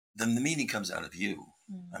then the meaning comes out of you.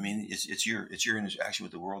 Mm. I mean, it's your interaction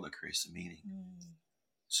with the world that creates the meaning. Mm.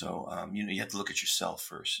 So, you have to look at yourself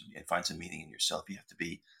first and find some meaning in yourself. You have to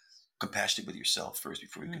be compassionate with yourself first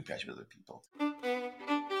before you're compassionate with other people.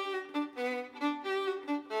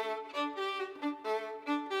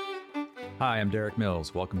 Hi, I'm Derek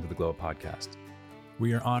Mills. Welcome to the Glow Podcast.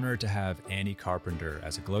 We are honored to have Annie Carpenter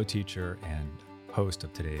as a Glow teacher and host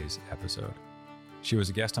of today's episode. She was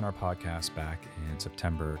a guest on our podcast back in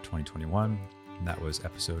September 2021, and that was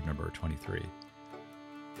episode number 23.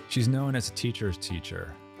 She's known as a teacher's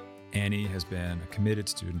teacher. Annie has been a committed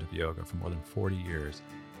student of yoga for more than 40 years.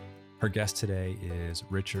 Her guest today is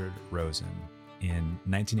Richard Rosen. In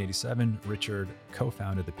 1987, Richard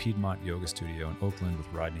co-founded the Piedmont Yoga Studio in Oakland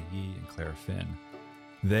with Rodney Yee and Claire Finn.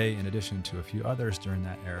 They, in addition to a few others during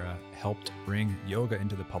that era, helped bring yoga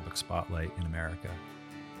into the public spotlight in America.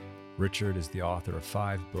 Richard is the author of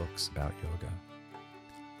 5 books about yoga.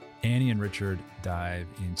 Annie and Richard dive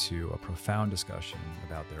into a profound discussion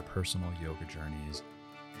about their personal yoga journeys.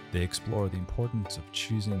 They explore the importance of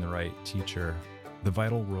choosing the right teacher, the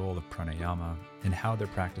vital role of pranayama, and how their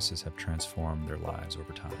practices have transformed their lives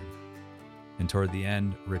over time. And toward the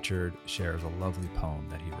end, Richard shares a lovely poem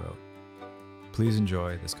that he wrote. Please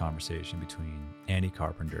enjoy this conversation between Annie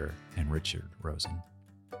Carpenter and Richard Rosen.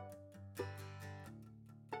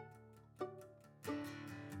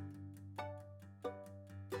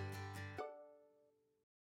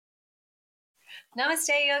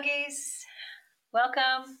 Namaste, yogis.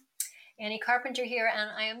 Welcome. Annie Carpenter here,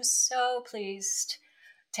 and I am so pleased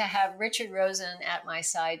to have Richard Rosen at my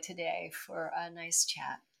side today for a nice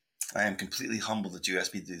chat. I am completely humbled that you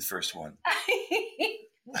asked me to do the first one.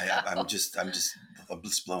 No. I'm just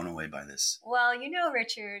blown away by this. Well,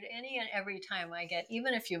 Richard, any and every time I get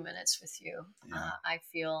even a few minutes with you, I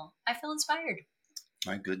feel inspired.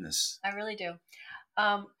 My goodness. I really do.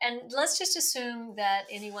 And let's just assume that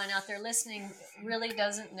anyone out there listening really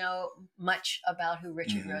doesn't know much about who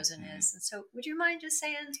Richard Rosen is. And so would you mind just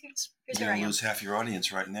saying, here's You're going to lose half your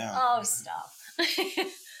audience right now. Oh, stop.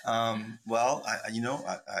 Well,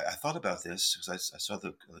 I thought about this because I saw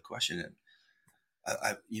the question. And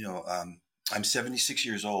I'm 76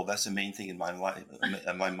 years old. That's the main thing in my life,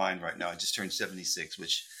 in my mind right now. I just turned 76,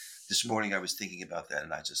 which this morning I was thinking about that,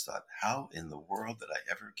 and I just thought, how in the world did I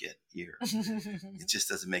ever get here? It just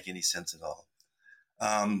doesn't make any sense at all.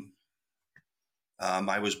 I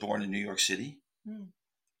was born in New York City,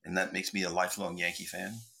 and that makes me a lifelong Yankee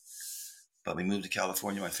fan. But we moved to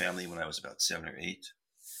California, my family, when I was about 7 or 8.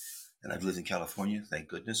 And I've lived in California, thank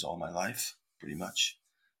goodness, all my life, pretty much.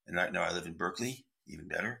 And right now I live in Berkeley, even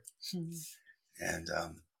better. And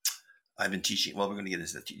I've been teaching. Well, we're going to get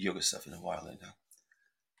into the yoga stuff in a while now.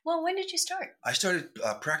 Well, when did you start? I started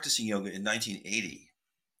practicing yoga in 1980,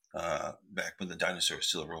 back when the dinosaurs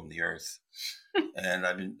still roamed the earth. And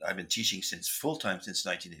I've been teaching full-time since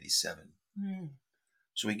 1987.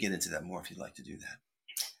 So we can get into that more if you'd like to do that.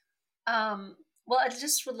 Well, I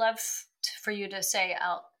just would love for you to say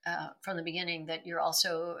out from the beginning that you're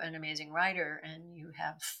also an amazing writer, and you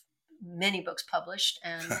have many books published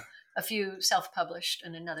and a few self-published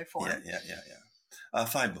in another form. Yeah.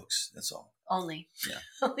 5 books, that's all. Only. Yeah.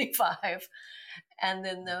 Only 5. And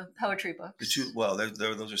then the poetry books. The 2, well,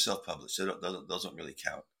 those are self-published. So those don't really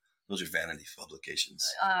count. Those are vanity publications.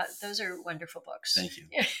 Those are wonderful books. Thank you.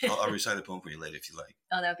 I'll recite a poem for you later if you like.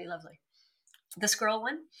 Oh, that would be lovely. The squirrel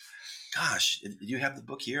one? Gosh, do you have the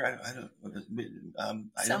book here? I don't.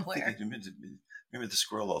 I Somewhere. don't think I remember the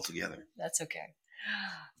squirrel altogether. That's okay.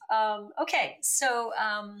 Okay, so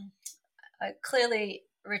clearly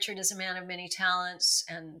Richard is a man of many talents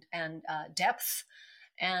and depth.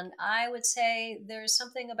 And I would say there's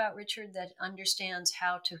something about Richard that understands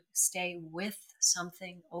how to stay with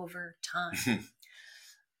something over time.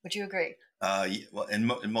 Would you agree? Well,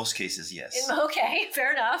 in most cases, yes. Okay,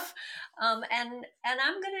 fair enough. And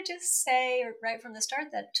I'm going to just say right from the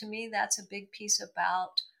start that to me that's a big piece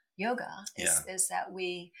about yoga is that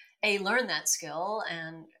we learn that skill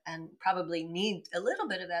and probably need a little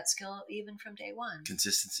bit of that skill even from day one.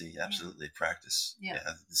 Consistency, absolutely. Practice,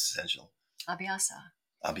 it's essential.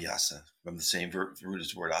 Abhyasa, from the same root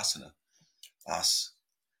as the word asana. As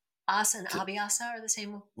and abhyasa are the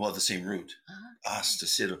same? Well, the same root. As, to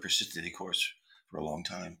sit or persist in a course for a long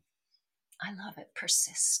time. I love it.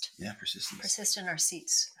 Persist. Yeah, persistence. Persist in our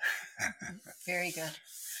seats. Very good.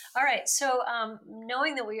 All right. So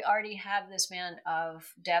knowing that we already have this man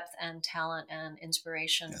of depth and talent and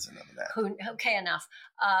inspiration. That's enough of that.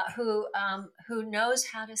 Who knows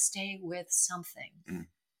how to stay with something.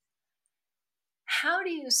 How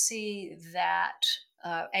do you see that,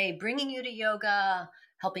 bringing you to yoga,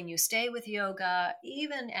 helping you stay with yoga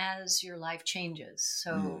even as your life changes.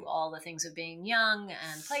 So all the things of being young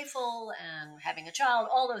and playful and having a child,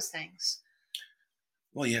 all those things.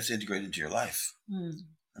 Well, you have to integrate it into your life.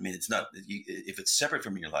 I mean, it's not, if it's separate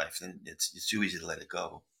from your life, then it's too easy to let it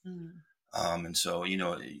go. And so,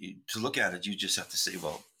 to look at it, you just have to say,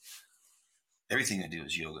 well, everything I do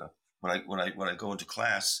is yoga. When I go into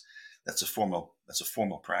class, that's a formal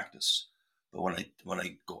practice. But when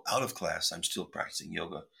I go out of class, I'm still practicing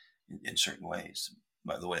yoga in certain ways.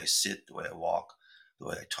 By the way I sit, the way I walk, the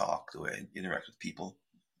way I talk, the way I interact with people.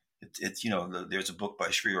 It's there's a book by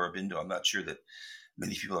Sri Aurobindo. I'm not sure that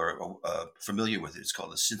many people are familiar with it. It's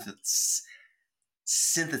called the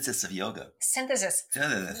Synthesis of Yoga. Synthesis.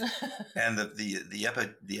 And the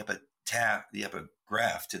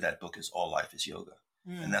epigraph to that book is all life is yoga.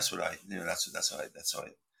 And that's what that's how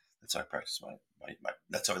I practice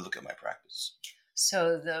that's how I look at my practice.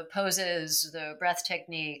 So the poses, the breath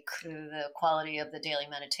technique, the quality of the daily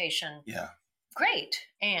meditation. Yeah. Great.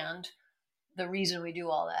 And the reason we do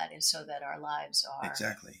all that is so that our lives are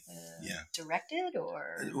exactly directed,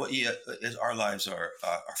 or our lives are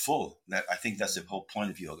full. I think that's the whole point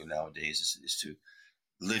of yoga nowadays is to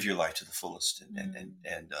live your life to the fullest and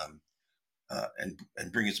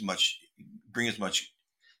bring as much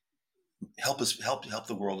help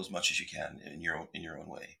the world as much as you can in your own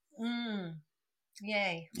way.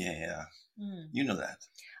 Yay. Yeah. You know that.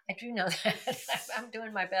 I do know that. I'm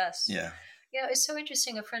doing my best. Yeah. Yeah, it's so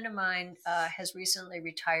interesting. A friend of mine has recently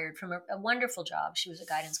retired from a wonderful job. She was a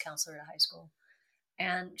guidance counselor at a high school.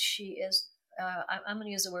 And she is, I'm going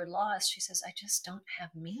to use the word lost. She says, I just don't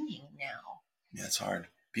have meaning now. Yeah, it's hard.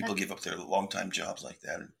 People give up their long-time jobs like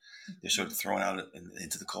that. And they're sort of thrown out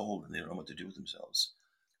into the cold, and they don't know what to do with themselves.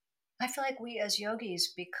 I feel like we as yogis,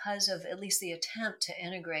 because of at least the attempt to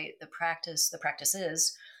integrate the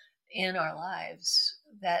practices in our lives,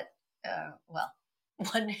 that,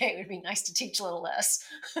 one day it would be nice to teach a little less.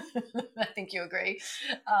 I think you agree.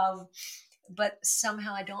 But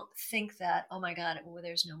somehow I don't think that, oh my God,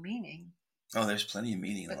 there's no meaning. Oh, there's plenty of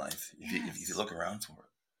meaning in life if you look around for it.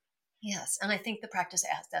 Yes. And I think the practice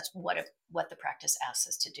that's what the practice asks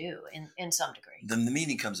us to do in some degree. Then the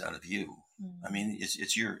meaning comes out of you. I mean,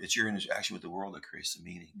 it's your interaction with the world that creates the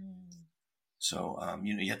meaning. So,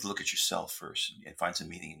 you have to look at yourself first and find some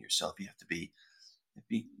meaning in yourself. You have to be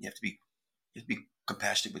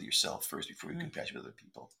compassionate with yourself first before you're compassionate with other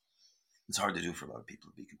people. It's hard to do for a lot of people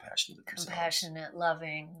to be compassionate with themselves. Compassionate,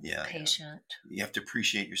 loving, patient. Yeah. You have to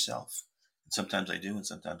appreciate yourself. And sometimes I do, and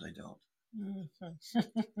sometimes I don't.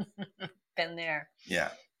 Been there.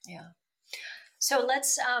 Yeah. Yeah. So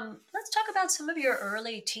let's talk about some of your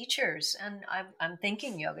early teachers. And I'm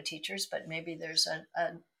thinking yoga teachers, but maybe there's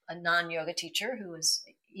a non-yoga teacher who is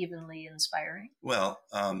evenly inspiring. Well,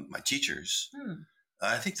 my teachers.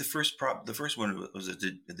 I think the first one was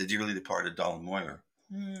the dearly departed Donald Moyer,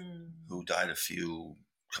 who died a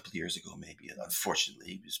couple of years ago, maybe. Unfortunately,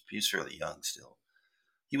 he was fairly young still.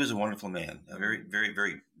 He was a wonderful man, very, very,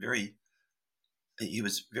 very, very. He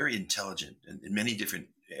was very intelligent in many different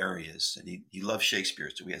areas, and he loved Shakespeare,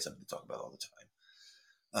 so we had something to talk about all the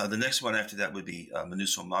time. The next one after that would be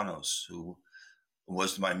Manuso Manos, who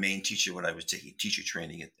was my main teacher when I was taking teacher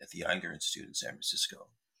training at the Iyengar Institute in San Francisco.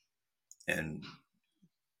 And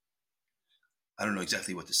I don't know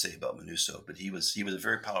exactly what to say about Manuso, but he was a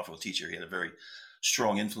very powerful teacher. He had a very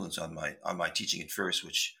strong influence on my teaching at first,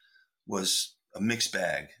 which was a mixed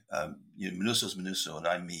bag. Manuso's Manuso, and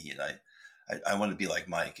I'm me, and I want to be like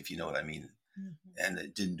Mike, if you know what I mean. And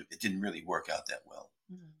it didn't really work out that well.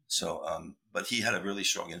 So, but he had a really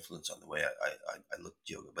strong influence on the way I looked at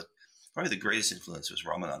yoga. But probably the greatest influence was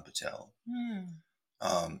Ramanand Patel.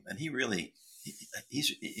 And he really,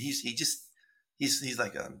 he's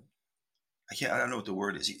like I don't know what the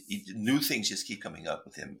word is. New things just keep coming up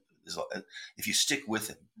with him. If you stick with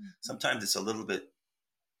him, sometimes it's a little bit.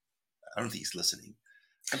 I don't think he's listening.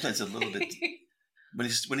 Sometimes it's a little bit.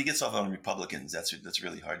 When he gets off on Republicans, that's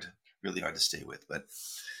really hard to stay with. But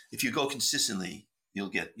if you go consistently, you'll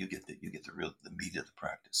get the meat of the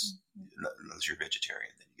practice. Unless you're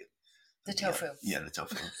vegetarian, then you get the tofu. Yeah, the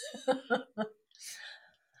tofu.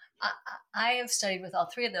 I have studied with all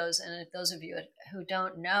three of those, and those of you who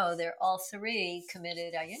don't know, they're all three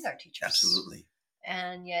committed Iyengar teachers. Absolutely.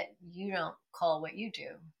 And yet you don't call what you do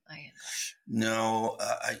Iyengar. No,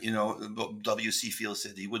 W.C. Field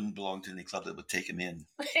said he wouldn't belong to any club that would take him in.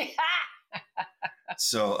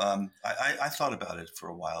 So I thought about it for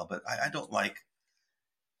a while, but I don't like.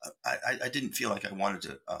 I didn't feel like I wanted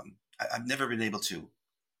to. I've never been able to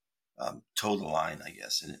toe the line, I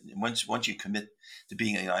guess. And once you commit to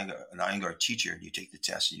being an Iyengar teacher and you take the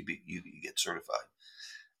test and you get certified,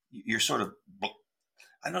 you're sort of,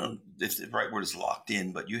 I don't know if the right word is locked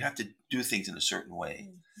in, but you have to do things in a certain way.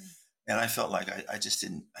 Mm-hmm. And I felt like I just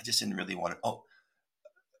didn't really want to. Oh,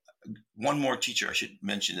 one more teacher I should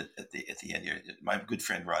mention at the end here. My good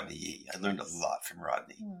friend Rodney Yee. I learned a lot from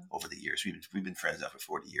Rodney over the years. We've been friends now for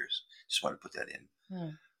 40 years. Just want to put that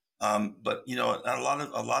in. But you know, a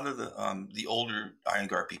lot of the older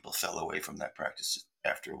Iyengar people fell away from that practice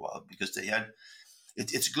after a while because they had.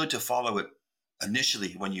 It's good to follow it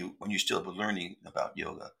initially when you're still learning about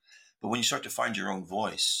yoga, but when you start to find your own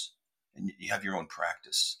voice and you have your own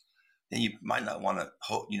practice, then you might not want to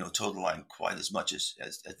toe the line quite as much as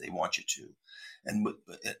they want you to. And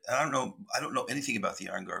I don't know anything about the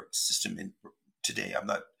Iyengar system today.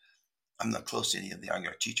 I'm not close to any of the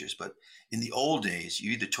Iyengar teachers, but in the old days,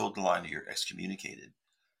 you either toed the line or you're excommunicated.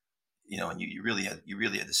 You know, and you really had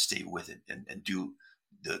to stay with it and do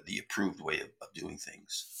the approved way of doing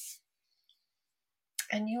things.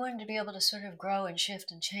 And you wanted to be able to sort of grow and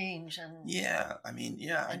shift and change and and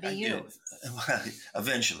be you. Did.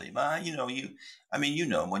 Eventually, when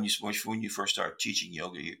you first start teaching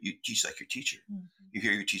yoga, you teach like your teacher. Mm-hmm. You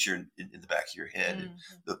hear your teacher in the back of your head,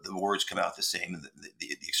 mm-hmm. and the words come out the same,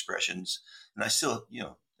 the expressions. And I still,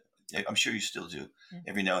 I'm sure you still do. Mm-hmm.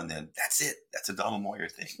 Every now and then, that's it. That's a Donald Moyer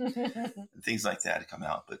thing, and things like that come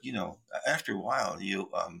out. But after a while, you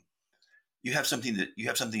have something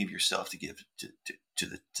of yourself to give to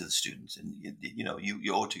the students, and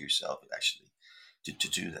you owe it to yourself actually to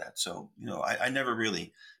do that. So I never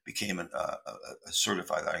really became a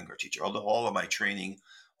certified Iyengar teacher. Although all of my training,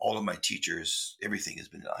 all of my teachers, everything has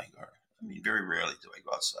been in Iyengar. I mean, very rarely do I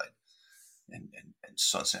go outside and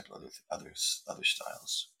sample other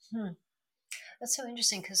styles. That's so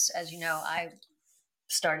interesting because, as you know, I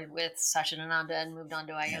started with Satchidananda and moved on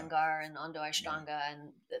to Iyengar and on to Ashtanga,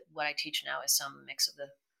 and what I teach now is some mix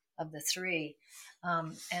of the three.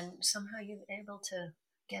 And somehow you're able to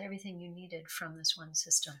get everything you needed from this one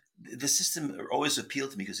system. The system always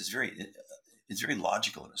appealed to me because it's very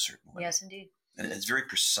logical in a certain way. Yes, indeed. And it's very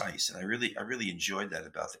precise, and I really enjoyed that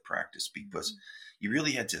about the practice because you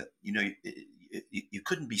really had to, you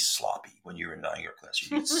couldn't be sloppy when you were in an Iyengar class.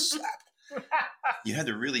 You get slapped. You had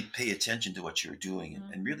to really pay attention to what you were doing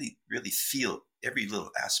and really, really feel every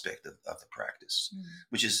little aspect of the practice,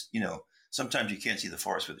 which is, sometimes you can't see the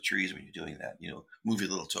forest for the trees when you're doing that. Move your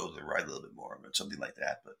little toe to the right a little bit more, or something like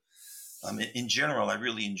that. But in general, I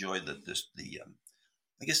really enjoyed the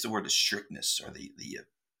I guess the word is strictness, or the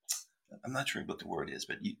I'm not sure what the word is,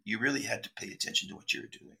 but you really had to pay attention to what you were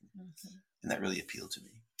doing, and that really appealed to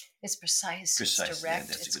me. It's precise, it's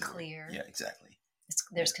direct, it's clear. Word. Yeah, exactly.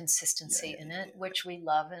 There's consistency in it, which we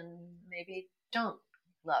love and maybe don't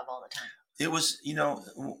love all the time. It was,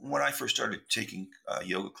 when I first started taking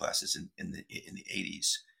yoga classes in the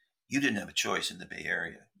 80s, you didn't have a choice in the Bay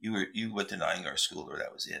Area. You went to an Iyengar school, or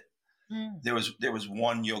that was it. There was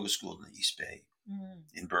one yoga school in the East Bay,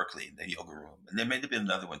 in Berkeley, in the yoga room, and there may have been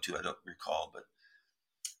another one too. I don't recall, but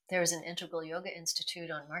there was an Integral Yoga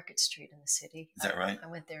Institute on Market Street in the city. Is that right? I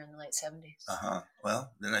went there in the late 70s.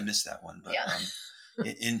 Well, then I missed that one, but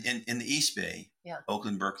in the East Bay,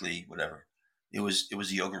 Oakland, Berkeley, whatever. It was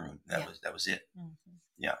a yoga room. That was it. Mm-hmm.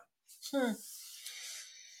 Yeah.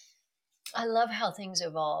 I love how things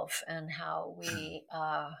evolve and how we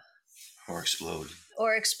or explode,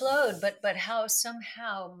 but how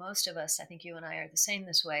somehow most of us, I think you and I are the same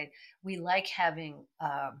this way. We like having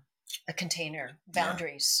a container,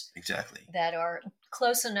 boundaries, exactly, that are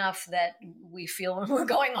close enough that we feel when we're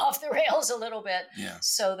going off the rails a little bit,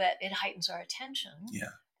 so that it heightens our attention.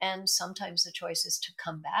 Yeah. And sometimes the choice is to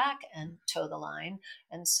come back and toe the line.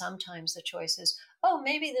 And sometimes the choice is,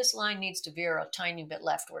 maybe this line needs to veer a tiny bit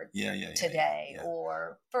leftward today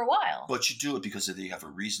or for a while. But you do it because you have a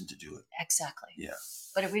reason to do it. Exactly. Yeah.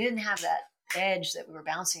 But if we didn't have that edge that we were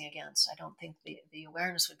bouncing against, I don't think the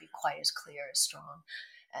awareness would be quite as clear, as strong.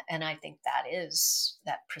 And I think that is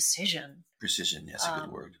that precision. Precision, yes, a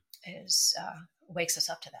good word. Is wakes us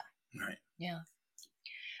up to that. Right. Yeah.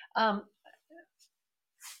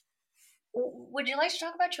 Would you like to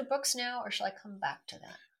talk about your books now, or shall I come back to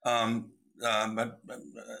that?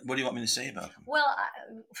 What do you want me to say about them? Well,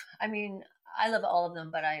 I mean, I love all of them,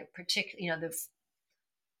 but I particularly,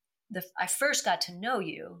 I first got to know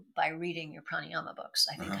you by reading your pranayama books.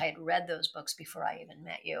 I think I had read those books before I even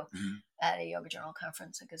met you at a Yoga Journal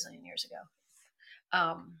conference a gazillion years ago.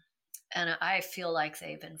 And I feel like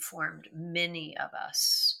they've informed many of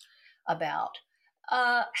us about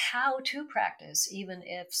how to practice, even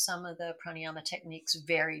if some of the pranayama techniques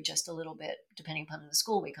vary just a little bit depending upon the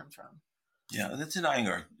school we come from. Yeah, that's an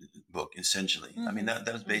Iyengar book, essentially. I mean, that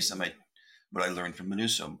was based on what I learned from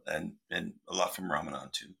Manuso and a lot from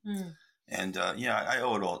Ramanan too. And I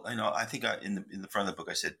owe it all. I think in the front of the book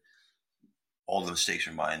I said all the mistakes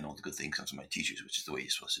are mine, all the good things come from my teachers, which is the way you're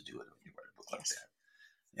supposed to do it when you write a book like that.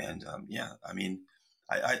 And I mean,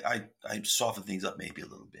 I softened things up maybe a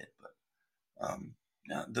little bit, but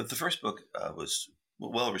the first book was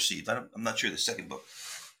well received. I'm not sure the second book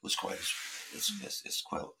was quite as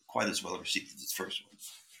well received as the first one.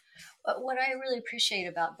 But what I really appreciate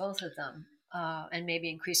about both of them, and maybe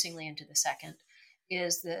increasingly into the second,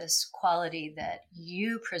 is this quality that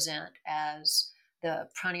you present as the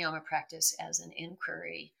pranayama practice as an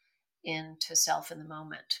inquiry into self in the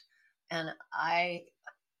moment. And I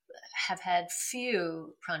have had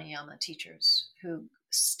few pranayama teachers who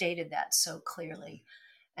stated that so clearly.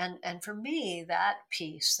 And for me, that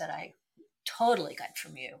piece that I totally got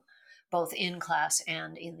from you, both in class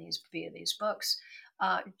and via these books,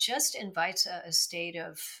 just invites a state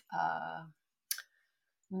of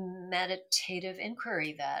meditative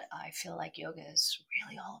inquiry that I feel like yoga is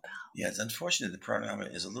really all about. Yeah, it's unfortunate that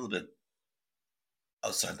pranayama is a little bit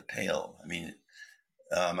outside the pale. I mean,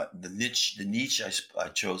 the niche I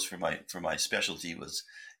chose for my specialty was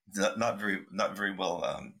not very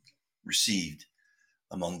well received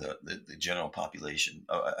among the general population.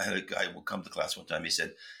 I had a guy who come to class one time. He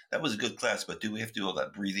said, "That was a good class, but do we have to do all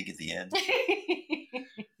that breathing at the end?"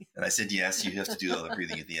 And I said, "Yes, you have to do all the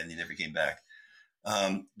breathing at the end." He never came back.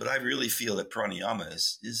 But I really feel that pranayama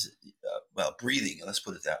is breathing. Let's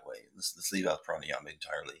put it that way. Let's leave out pranayama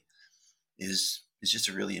entirely. Is just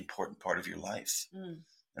a really important part of your life. And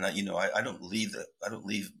I don't leave the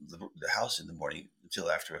house in the morning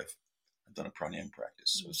until after I've done a pranayama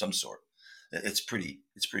practice of some sort. It's pretty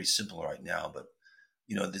simple right now, but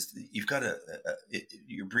you've got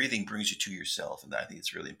your breathing brings you to yourself, and I think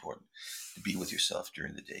it's really important to be with yourself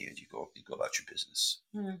during the day as you go about your business.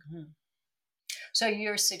 Mm-hmm. So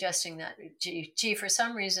you're suggesting that, for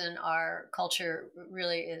some reason, our culture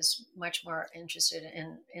really is much more interested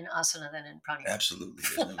in asana than in pranayama. Absolutely.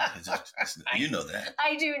 You know that.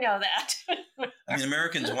 I do know that. I mean,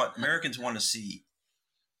 Americans want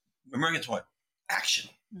action.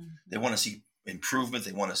 Mm-hmm. They want to see improvement.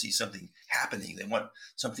 They want to see something happening. They want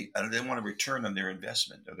a return on their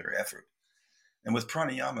investment or their effort. And with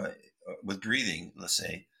pranayama, with breathing, let's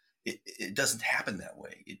say, it doesn't happen that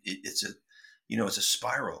way. It's a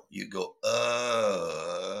spiral. You go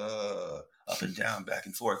up and down, back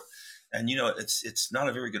and forth, and it's not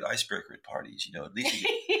a very good icebreaker at parties.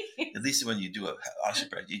 At least when you do a asana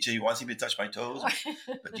practice, you say, "You want to see me touch my toes?"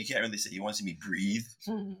 But you can't really say, "You want to see me breathe?"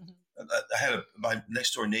 I had my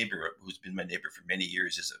next door neighbor, who's been my neighbor for many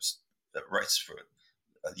years, writes for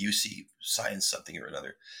a UC science something or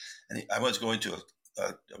another, and I was going to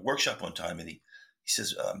a workshop one time, and he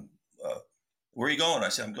says, "Where are you going?" I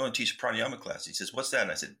said, "I'm going to teach a pranayama class." He says, "What's that?"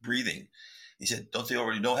 And I said, "Breathing." He said, "Don't they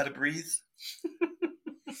already know how to breathe?"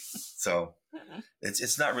 So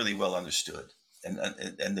it's not really well understood, and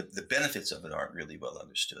the benefits of it aren't really well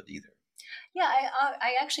understood either. Yeah,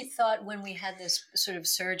 I actually thought when we had this sort of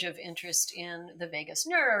surge of interest in the vagus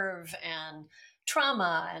nerve and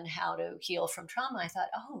trauma and how to heal from trauma, I thought,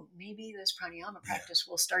 oh, maybe this pranayama practice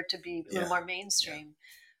will start to be a little more mainstream.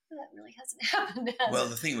 Yeah. That really hasn't happened. Well,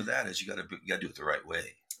 the thing with that is you got to do it the right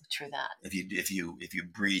way. True that. If you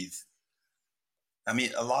breathe, I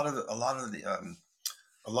mean, a lot of the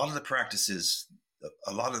practices,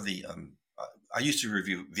 I used to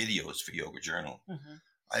review videos for Yoga Journal. Mm-hmm.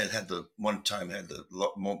 I had the most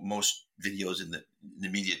videos in the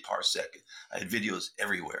immediate parsec. I had videos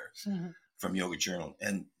everywhere from Yoga Journal,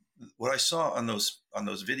 and what I saw on those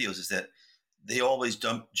videos is that they always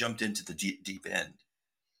jumped into the deep end.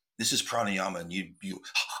 This is pranayama, and you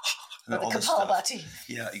and all this stuff.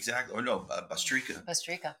 Yeah, exactly. Or no, Bastrika.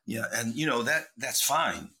 Bastrika. Yeah, and that's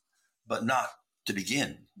fine, but not to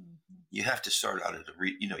begin. Mm-hmm. You have to start out at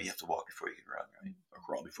you have to walk before you can run, right? Or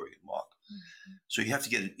crawl before you can walk. Mm-hmm. So you have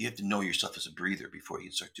to know yourself as a breather before you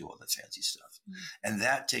can start doing all that fancy stuff, and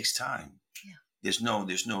that takes time. Yeah. There's no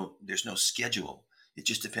schedule. It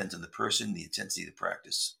just depends on the person, the intensity of the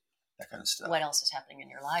practice, that kind of stuff. What else is happening in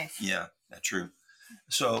your life? Yeah, that's true.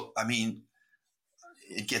 So, I mean,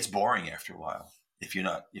 it gets boring after a while if you're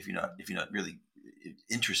not really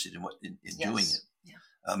interested in doing it. Yeah.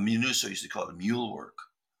 Manuso used to call it mule work.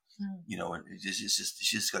 And you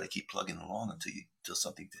just got to keep plugging along until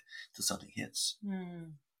something hits.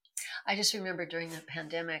 I just remember during the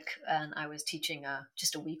pandemic, and I was teaching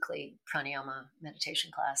just a weekly pranayama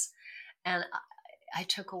meditation class, and I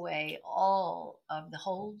took away all of the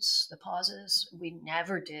holds, the pauses. We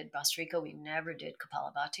never did Bastrika. We never did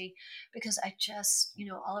Kapalabhati because I just,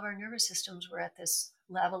 all of our nervous systems were at this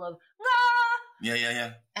level of,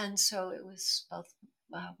 Yeah. And so it was both,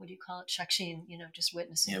 what do you call it? Shakshin, just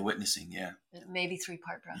witnessing. Yeah, witnessing, yeah. Maybe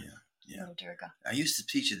 3-part breath. Yeah. Little Durga. I used to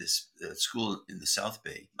teach at this school in the South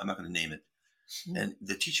Bay. I'm not going to name it. Mm-hmm. And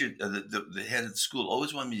the teacher, the head of the school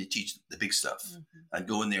always wanted me to teach the big stuff. Mm-hmm. I'd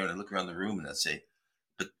go in there and I'd look around the room and I'd say,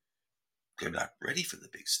 but they're not ready for the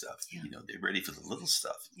big stuff. Yeah. They're ready for the little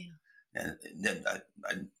stuff. Yeah. And then I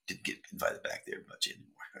didn't get invited back there much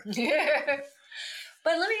anymore. Yeah.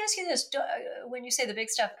 But let me ask you this. When you say the big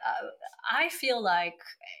stuff, I feel like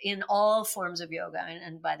in all forms of yoga,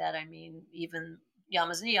 and by that I mean even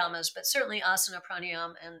yamas and niyamas, but certainly asana,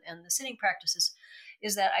 pranayama, and the sitting practices,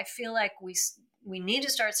 is that I feel like we need to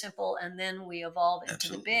start simple and then we evolve into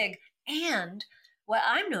Absolutely. The big. And what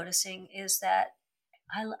I'm noticing is that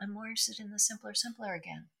I'm more interested in the simpler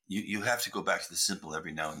again. You have to go back to the simple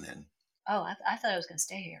every now and then. Oh, I thought I was going to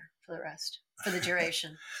stay here for the rest, for the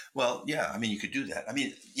duration. Well, yeah. I mean, you could do that. I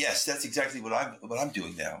mean, yes, that's exactly what I'm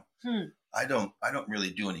doing now. I don't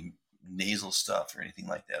really do any nasal stuff or anything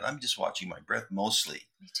like that. I'm just watching my breath mostly.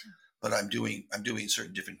 Me too. But I'm doing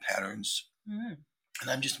certain different patterns. And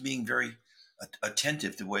I'm just being very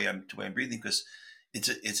attentive to the way I'm breathing, because it's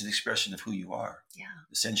an expression of who you are. Yeah.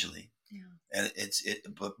 Essentially. Yeah. And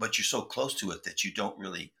but you're so close to it that you don't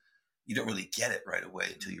really get it right away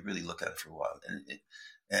until you really look at it for a while.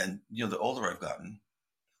 And the older I've gotten,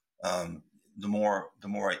 the more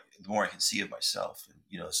I can see of myself. And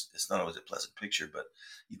it's not always a pleasant picture, but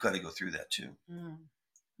you've got to go through that too.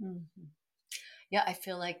 Mm-hmm. Yeah, I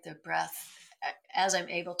feel like the breath, as I'm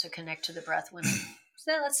able to connect to the breath when,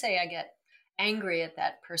 let's say I get angry at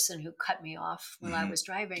that person who cut me off when I was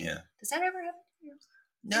driving. Yeah. Does that ever happen to you?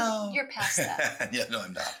 No. You're past that. Yeah, no,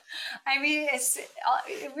 I'm not. I mean,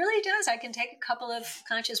 it really does. I can take a couple of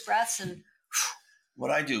conscious breaths and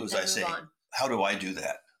what I do is I say, how do I do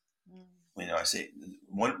that? I say,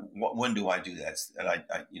 when do I do that? And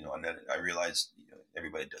and then I realize,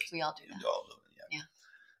 everybody does. We all do that. We all do it,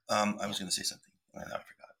 yeah. I was going to say something. I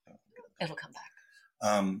forgot. It'll come back.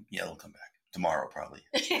 Yeah, it'll come back tomorrow, probably.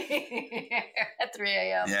 At 3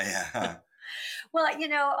 a.m. Yeah. Well,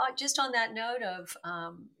 just on that note of,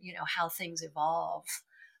 how things evolve,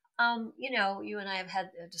 you and I have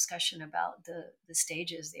had a discussion about the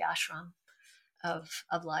stages, the ashram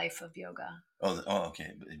of life, of yoga. Oh,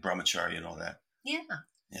 okay. Brahmacharya and all that. Yeah.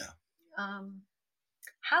 Yeah.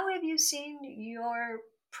 How have you seen your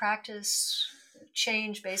practice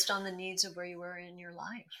change based on the needs of where you were in your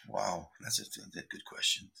life? Wow, that's a good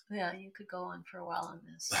question. Yeah, you could go on for a while on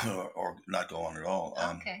this. or not go on at all.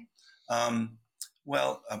 Okay.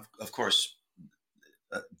 Well, of course,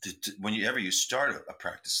 whenever you start a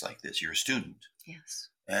practice like this, you're a student. Yes.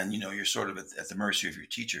 And, you're sort of at the mercy of your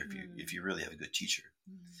teacher if you really have a good teacher.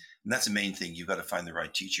 And that's the main thing. You've got to find the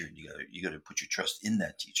right teacher, and you got to put your trust in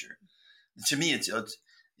that teacher. And to me,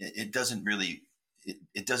 it doesn't really,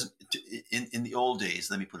 it doesn't, in the old days,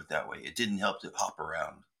 let me put it that way, it didn't help to hop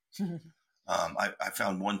around. I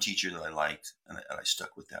found one teacher that I liked, and I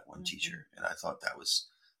stuck with that one teacher. And I thought that was,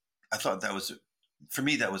 for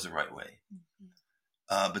me, that was the right way.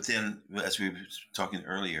 But then, as we were talking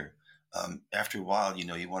earlier, after a while,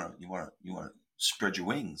 you want to spread your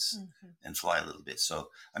wings and fly a little bit. So,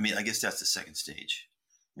 I mean, I guess that's the second stage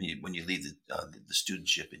when you leave the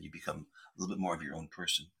studentship and you become a little bit more of your own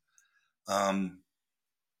person.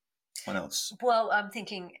 What else? Well, I'm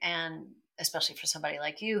thinking, and especially for somebody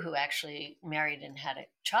like you who actually married and had a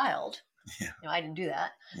child. Yeah. I didn't do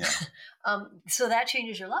that. Yeah. So that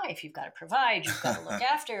changes your life. You've got to provide. You've got to look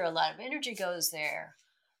after. A lot of energy goes there.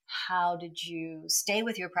 How did you stay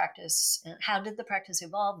with your practice? And how did the practice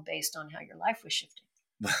evolve based on how your life was shifting?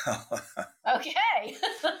 Okay.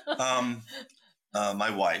 My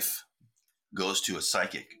wife goes to a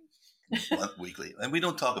psychic weekly, and we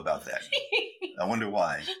don't talk about that. I wonder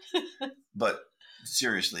why. But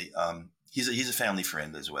seriously, he's a family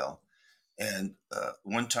friend as well. And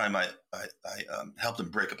one time I helped him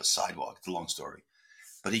break up a sidewalk. It's a long story,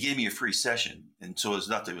 but he gave me a free session, and so as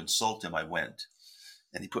not to insult him, I went.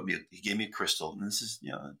 And he gave me a crystal, and this is,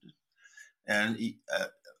 and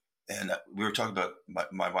we were talking about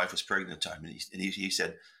my wife was pregnant at the time, and he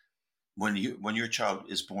said, when your child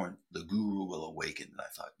is born, the guru will awaken. And I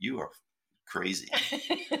thought, you are crazy,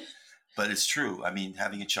 but it's true. I mean,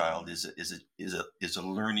 having a child is a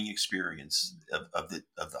learning experience of the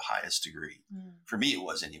highest degree. For me, it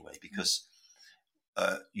was anyway, because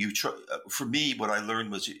for me, what I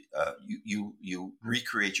learned was you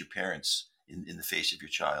recreate your parents in the face of your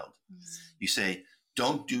child. You say,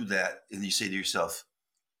 don't do that. And you say to yourself,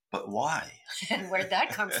 but why? And where'd that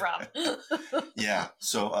come from? Yeah.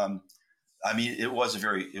 So I mean, it was a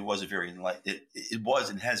very it was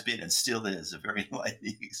and has been and still is a very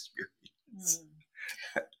enlightening experience.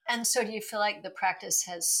 And so do you feel like the practice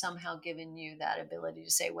has somehow given you that ability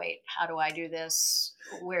to say, wait, how do I do this?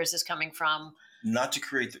 Where is this coming from? Not to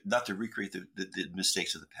recreate the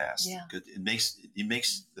mistakes of the past. Yeah. It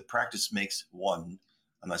makes the practice makes one,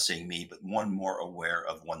 I'm not saying me, but one more aware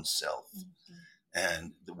of oneself,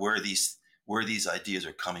 and where these ideas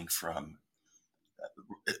are coming from.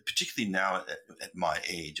 Particularly now at my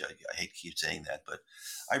age, I hate to keep saying that, but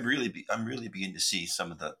I'm really beginning to see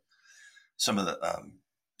some of the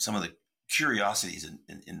curiosities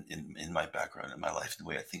in my background, in my life, and the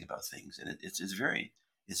way I think about things, and it's very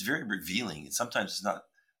revealing. And sometimes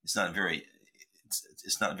it's not very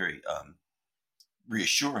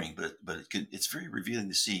reassuring, but it's very revealing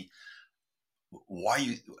to see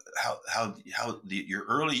why your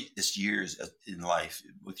earliest years in life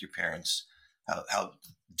with your parents, how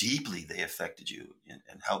deeply they affected you,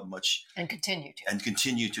 and how much and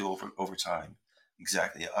continue to over time.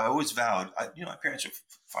 Exactly. I always vowed, my parents are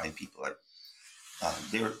fine people.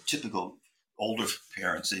 They were typical older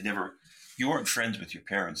parents. You weren't friends with your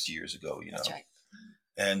parents years ago, That's right.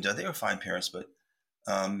 And they were fine parents, but,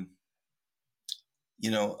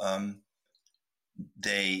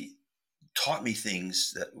 they taught me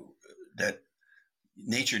things that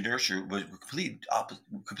nature nurture was complete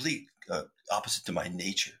opposite to my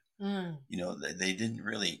nature. They didn't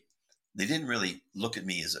really look at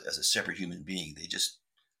me as a separate human being. They just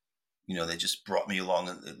brought me along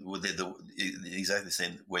with exactly the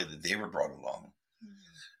same way that they were brought along.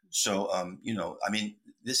 So, I mean,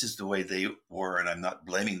 this is the way they were, and I'm not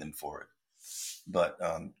blaming them for it. But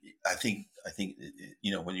I think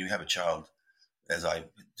when you have a child, as I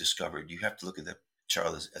discovered, you have to look at that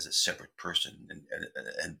child as a separate person,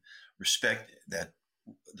 and respect the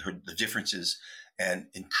differences, and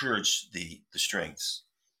encourage the strengths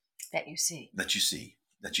that you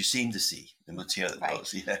seem to see, and let's see how that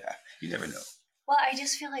goes. Yeah, you never know. Well, I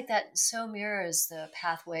just feel like that so mirrors the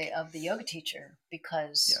pathway of the yoga teacher,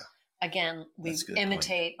 because again, we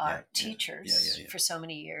imitate our teachers for so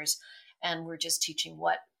many years, and we're just teaching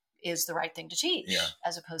what is the right thing to teach,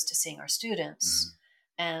 as opposed to seeing our students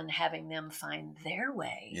and having them find their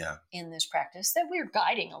way in this practice that we're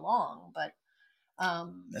guiding along. But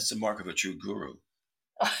that's the mark of a true guru.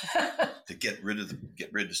 To get rid of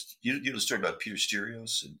you know the story about Peter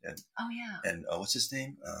Sterios and what's his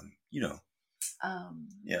name?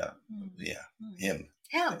 Him.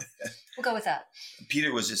 We'll go with that.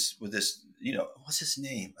 Peter was with this, what's his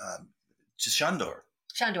name? Shandor.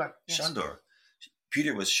 Yes. Shandor.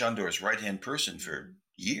 Peter was Shandor's right-hand person for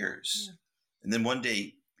years. And then one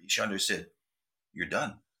day Shandor said, "You're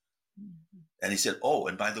done." And he said, "Oh,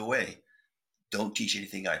 and by the way, don't teach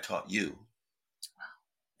anything I taught you."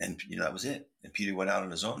 And that was it. And Peter went out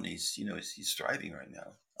on his own. He's thriving right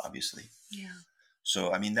now, obviously. Yeah.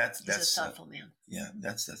 So I mean, that's a thoughtful man. Yeah,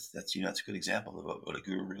 that's that's a good example of what a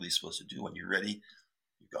guru really is supposed to do. When you're ready,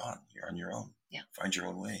 you're gone. You're on your own. Yeah. Find your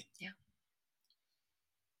own way. Yeah.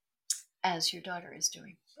 As your daughter is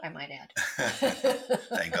doing, I might add.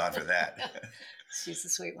 Thank God for that. She's the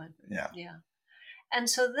sweet one. Yeah. Yeah. And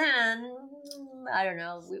so then, I don't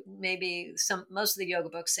know, maybe most of the yoga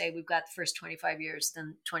books say we've got the first 25 years,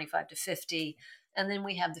 then 25 to 50, and then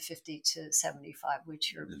we have the 50 to 75,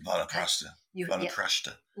 which you're Vanaprastha.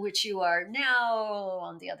 Which you are now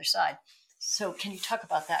on the other side. So can you talk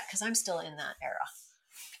about that? Because I'm still in that era.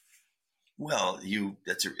 Well,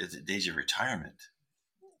 it's a days of retirement.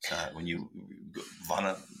 When you go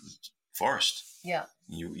Vana forest. Yeah.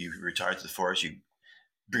 You retire to the forest, you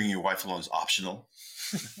bring your wife along is optional.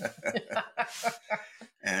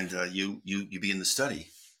 And you begin to study.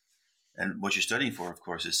 And what you're studying for, of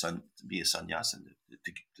course, is to be a sannyasin,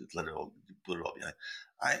 to let it all behind.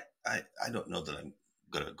 I don't know that I'm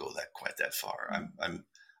going to go quite that far.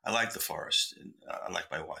 I like the forest, and I like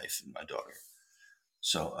my wife and my daughter.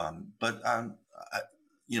 So,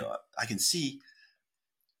 I can see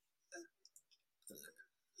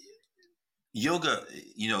yoga.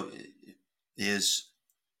 Is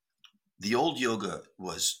the old yoga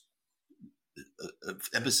was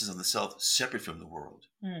emphasis on the self, separate from the world.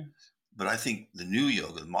 But I think the new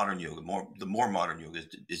yoga, the more modern yoga,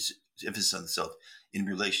 is emphasis on the self in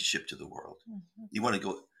relationship to the world. Mm-hmm. You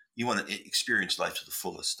want to experience life to the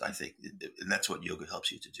fullest, I think, and that's what yoga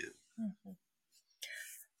helps you to do. Mm-hmm.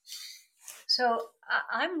 So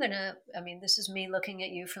this is me looking at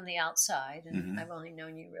you from the outside, and I've only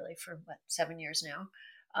known you really for 7 years now.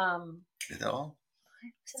 Is that all?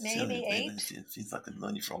 Maybe 8. It seems like I've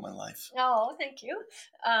known you for all my life. Oh, thank you.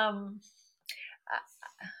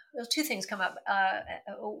 well, two things come up.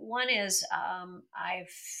 One is I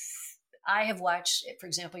have watched, for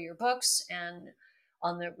example, your books, and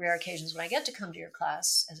on the rare occasions when I get to come to your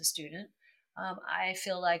class as a student, I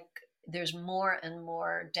feel like there's more and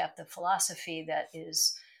more depth of philosophy that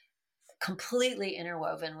is completely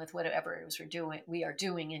interwoven with whatever it is we are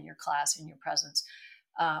doing in your class, in your presence,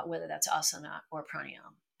 whether that's asana or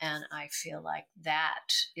pranayama. And I feel like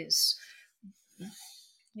that is, do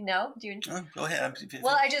you? Go ahead.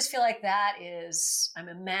 Well, I just feel like I'm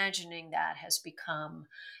imagining that has become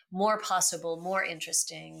more possible, more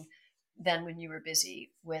interesting than when you were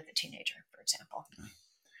busy with a teenager, for example.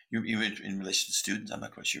 You in relation to students? I'm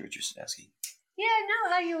not quite sure what you're asking. Yeah, no,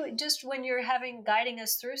 how you just when you're guiding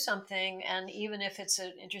us through something, and even if it's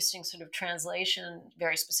an interesting sort of translation,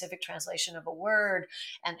 very specific translation of a word,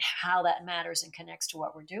 and how that matters and connects to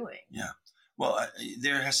what we're doing. Yeah. Well,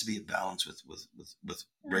 there has to be a balance with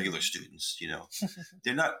regular students.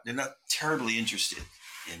 They're not terribly interested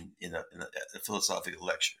in a philosophical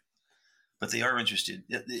lecture, but they are interested.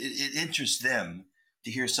 It interests them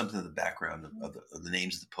to hear something of the background of the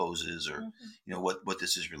names of the poses, or what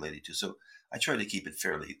this is related to. So I try to keep it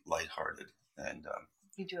fairly lighthearted, and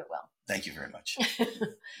you do it well. Thank you very much.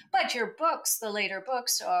 But your books, the later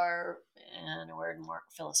books, are, in a word, more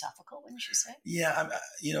philosophical, wouldn't you say? Yeah,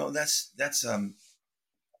 that's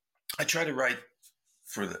I try to write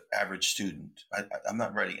for the average student. I'm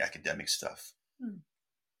not writing academic stuff.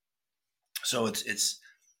 So I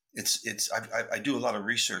do a lot of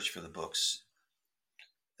research for the books,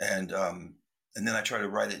 and then I try to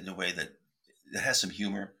write it in a way that has some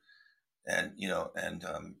humor, and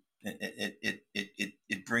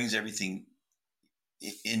it brings everything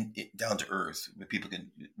down to earth, where people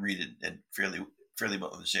can read it and fairly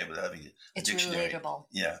well understand without having a dictionary. It's relatable.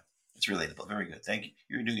 Yeah, it's relatable. Very good. Thank you.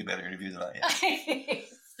 You're doing a better interview than I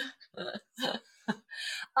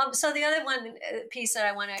am. So the other piece that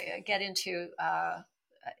I want to get into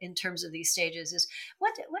in terms of these stages is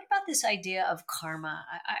what about this idea of karma?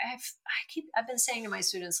 I've been saying to my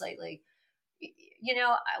students lately,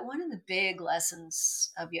 one of the big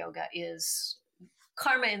lessons of yoga is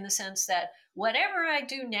karma, in the sense that whatever I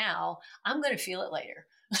do now, I'm going to feel it later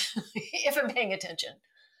if I'm paying attention.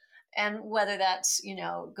 And whether that's,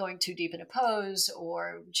 going too deep in a pose,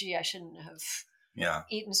 or, gee, I shouldn't have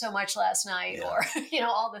eaten so much last night, or,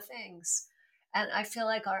 all the things. And I feel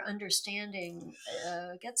like our understanding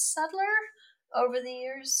gets subtler over the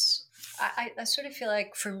years. I sort of feel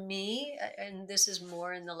like, for me, and this is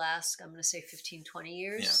more in the last, I'm going to say 15, 20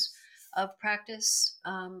 years of practice,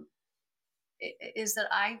 is that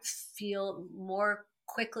I feel more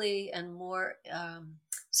quickly and more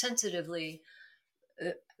sensitively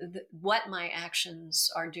what my actions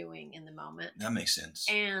are doing in the moment. That makes sense.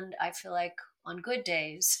 And I feel like on good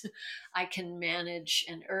days, I can manage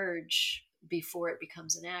an urge before it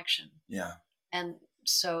becomes an action. Yeah. And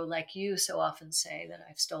so, like you so often say, that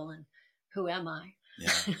I've stolen, who am I?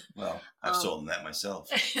 Yeah. Well, I've stolen that myself.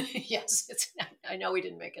 Yes. I know we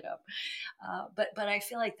didn't make it up. But I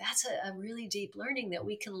feel like that's a really deep learning that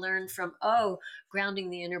we can learn from, grounding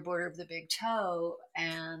the inner border of the big toe,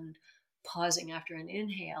 and pausing after an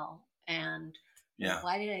inhale, and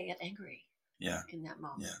why did I get angry in that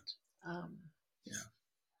moment?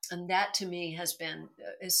 And that, to me, has been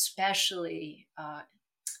especially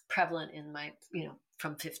prevalent in my,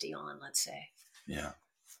 from 50 on, let's say. Yeah.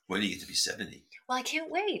 When do you get to be 70? Well, I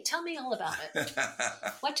can't wait. Tell me all about it.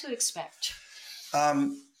 What to expect?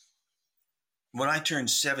 When I turned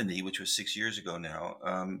 70, which was 6 years ago now,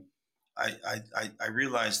 I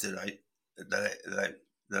realized that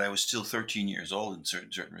I was still 13 years old in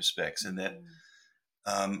certain respects, and that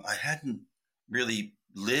I hadn't really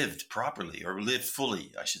lived properly, or lived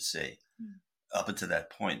fully, I should say, up until that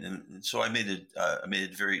point. And so I made a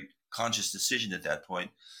very conscious decision at that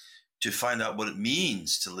point to find out what it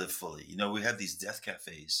means to live fully. We have these death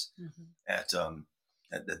cafes at the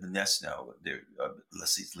Nest now.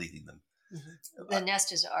 Leslie's leading them. Mm-hmm. The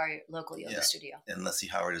Nest is our local yoga studio. And Leslie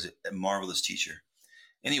Howard is a marvelous teacher.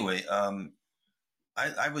 Anyway,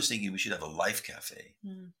 I was thinking we should have a life cafe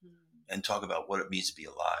and talk about what it means to be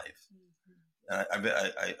alive. And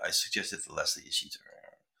I suggested to Leslie, she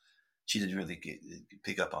didn't really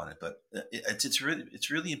pick up on it, but it's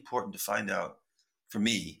really important to find out, for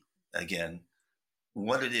me, again,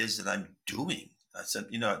 what it is that I'm doing. I said,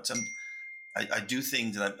 I do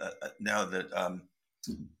things that now that I'm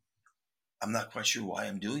not quite sure why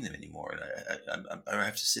I'm doing them anymore, and I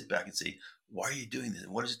have to sit back and say, why are you doing this?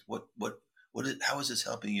 What is it? How is this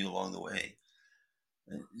helping you along the way?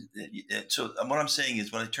 And so what I'm saying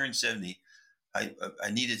is, when I turned 70, I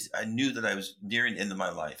knew that I was nearing the end of my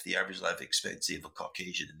life. The average life expectancy of a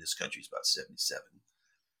Caucasian in this country is about 77.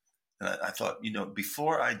 And I thought,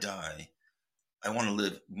 before I die, I want to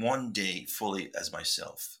live one day fully as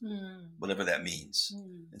myself, whatever that means.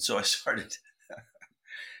 And so I started,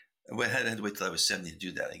 I had to wait till I was 70 to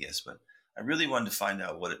do that, I guess. But I really wanted to find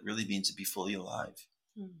out what it really means to be fully alive.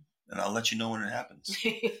 And I'll let you know when it happens.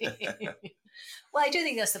 Well, I do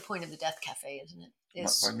think that's the point of the Death Cafe, isn't it?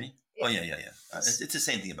 Pardon me? Yeah. It's the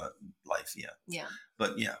same thing about life, yeah. Yeah.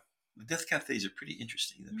 But yeah, the Death Cafes are pretty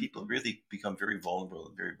interesting. The people really become very vulnerable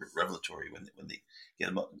and very revelatory when they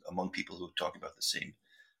get among people who talk about the same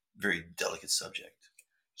very delicate subject.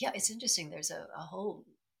 Yeah, it's interesting. There's a whole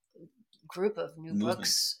group of new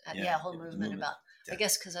books. A whole movement about, I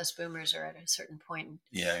guess because us boomers are at a certain point.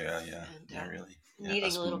 Yeah, really.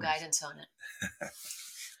 Needing a little guidance on it.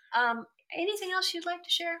 Anything else you'd like to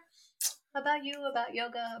share about you, about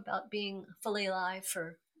yoga, about being fully alive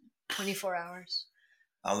for 24 hours?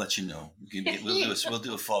 I'll let you know. We'll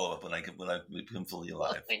do a follow-up when I become fully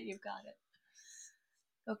alive. Well, you've got it.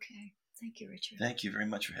 Okay. Thank you, Richard. Thank you very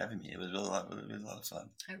much for having me. It was really a lot of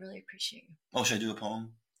fun. I really appreciate you. Oh, should I do a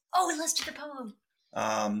poem? Oh, let's do the poem.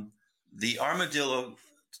 The armadillo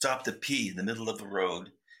stopped to pee in the middle of the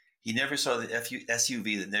road. He never saw the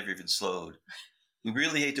SUV that never even slowed. We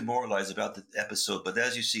really hate to moralize about the episode, but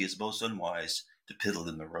as you see, it's most unwise to piddle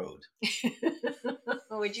in the road.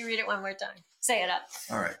 Would you read it one more time? Say it up.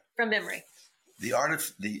 All right. From memory.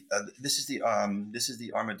 This is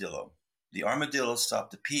the armadillo. The armadillo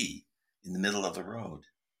stopped to pee in the middle of the road.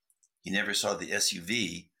 He never saw the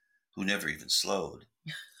SUV, who never even slowed.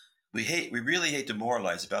 We really hate to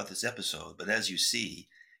moralize about this episode, but as you see,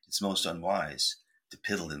 it's most unwise to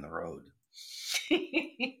piddle in the road.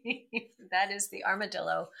 That is The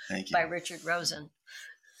Armadillo by Richard Rosen.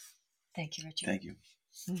 Thank you, Richard. Thank you.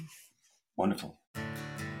 Wonderful.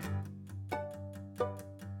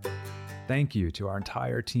 Thank you to our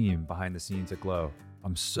entire team behind the scenes at Glow.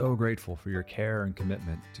 I'm so grateful for your care and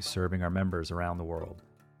commitment to serving our members around the world.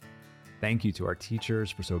 Thank you to our teachers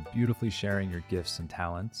for so beautifully sharing your gifts and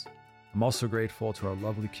talents. I'm also grateful to our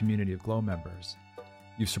lovely community of Glow members.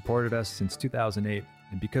 You've supported us since 2008,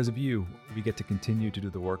 and because of you, we get to continue to do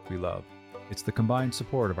the work we love. It's the combined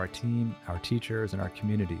support of our team, our teachers, and our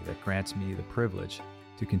community that grants me the privilege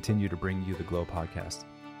to continue to bring you the Glow podcast.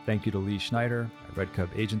 Thank you to Lee Schneider at Red Cub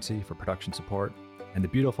Agency for production support. And the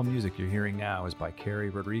beautiful music you're hearing now is by Carrie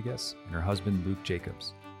Rodriguez and her husband, Luke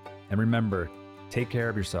Jacobs. And remember, take care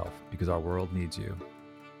of yourself because our world needs you.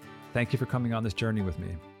 Thank you for coming on this journey with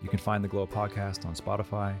me. You can find the Glow podcast on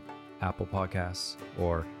Spotify, Apple Podcasts,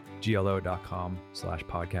 or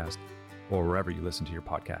glo.com/podcast, or wherever you listen to your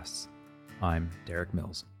podcasts. I'm Derek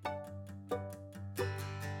Mills.